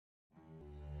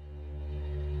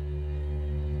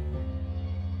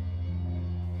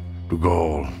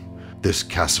Dugol, this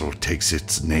castle takes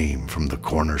its name from the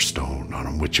cornerstone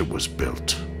on which it was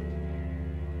built.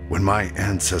 When my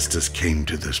ancestors came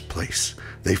to this place,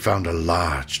 they found a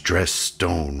large dressed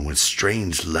stone with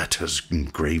strange letters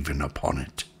engraven upon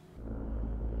it.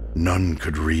 None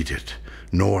could read it,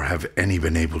 nor have any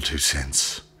been able to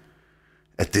since.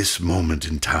 At this moment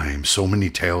in time, so many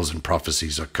tales and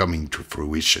prophecies are coming to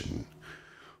fruition.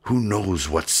 Who knows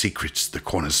what secrets the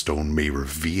cornerstone may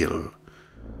reveal?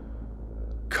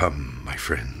 Come, my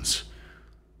friends,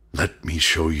 let me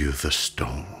show you the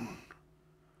stone.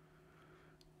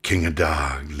 King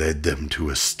Adag led them to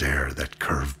a stair that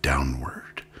curved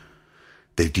downward.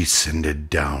 They descended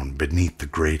down beneath the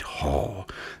great hall,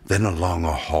 then along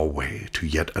a hallway to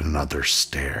yet another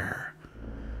stair.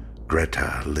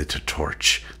 Greta lit a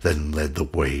torch, then led the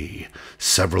way.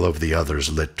 Several of the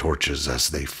others lit torches as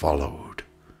they followed.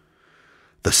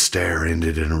 The stair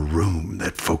ended in a room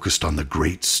that focused on the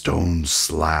great stone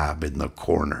slab in the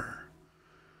corner.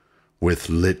 With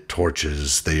lit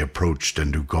torches, they approached,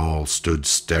 and Dugol stood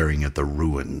staring at the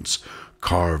ruins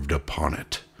carved upon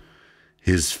it,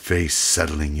 his face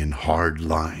settling in hard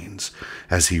lines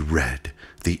as he read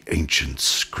the ancient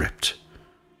script.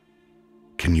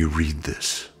 Can you read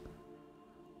this?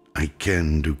 I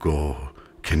can, Dugol.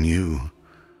 Can you?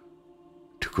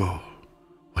 Dugol,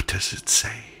 what does it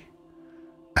say?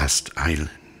 Asked Eileen.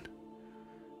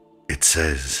 It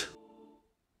says,